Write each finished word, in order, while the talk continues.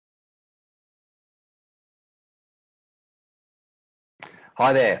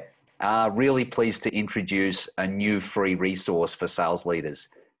Hi there. Really pleased to introduce a new free resource for sales leaders,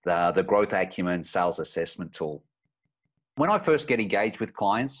 the Growth Acumen Sales Assessment Tool. When I first get engaged with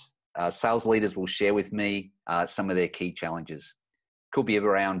clients, sales leaders will share with me some of their key challenges. Could be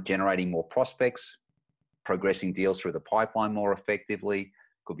around generating more prospects, progressing deals through the pipeline more effectively,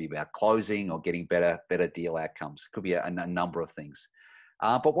 could be about closing or getting better deal outcomes. Could be a number of things.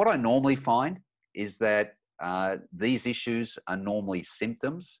 But what I normally find is that these issues are normally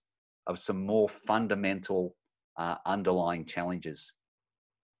symptoms of some more fundamental underlying challenges.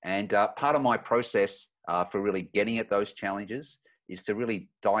 And part of my process for really getting at those challenges is to really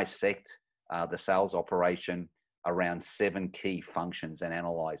dissect the sales operation around 7 key functions and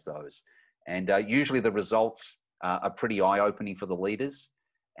analyze those. And usually the results are pretty eye-opening for the leaders,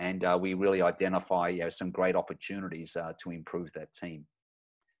 and we really identify some great opportunities to improve that team.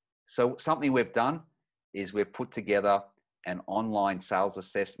 So something we've done is we've put together an online sales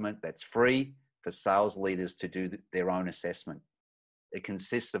assessment that's free for sales leaders to do their own assessment. It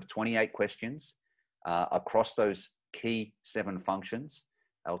consists of 28 questions across those key 7 functions.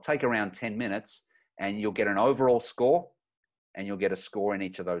 It'll take around 10 minutes, and you'll get an overall score, and you'll get a score in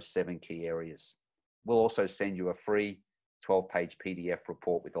each of those 7 key areas. We'll also send you a free 12-page PDF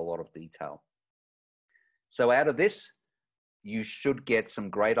report with a lot of detail. So out of this, you should get some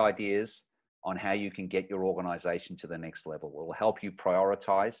great ideas on how you can get your organization to the next level. It will help you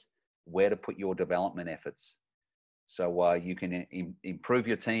prioritize where to put your development efforts. So you can improve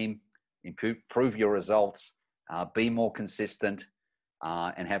your team, improve your results, be more consistent,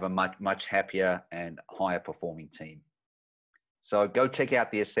 and have a much happier and higher performing team. So go check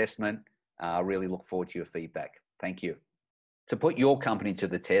out the assessment. Really look forward to your feedback. Thank you. To put your company to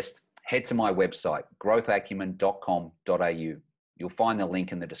the test, head to my website, growthacumen.com.au. You'll find the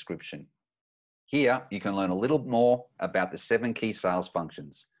link in the description. Here, you can learn a little more about the 7 key sales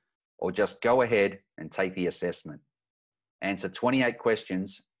functions, or just go ahead and take the assessment. Answer 28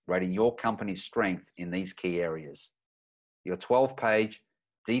 questions rating your company's strength in these key areas. Your 12-page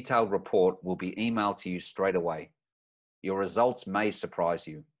detailed report will be emailed to you straight away. Your results may surprise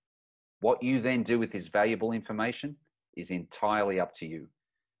you. What you then do with this valuable information is entirely up to you.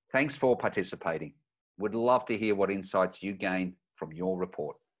 Thanks for participating. Would love to hear what insights you gain from your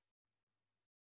report.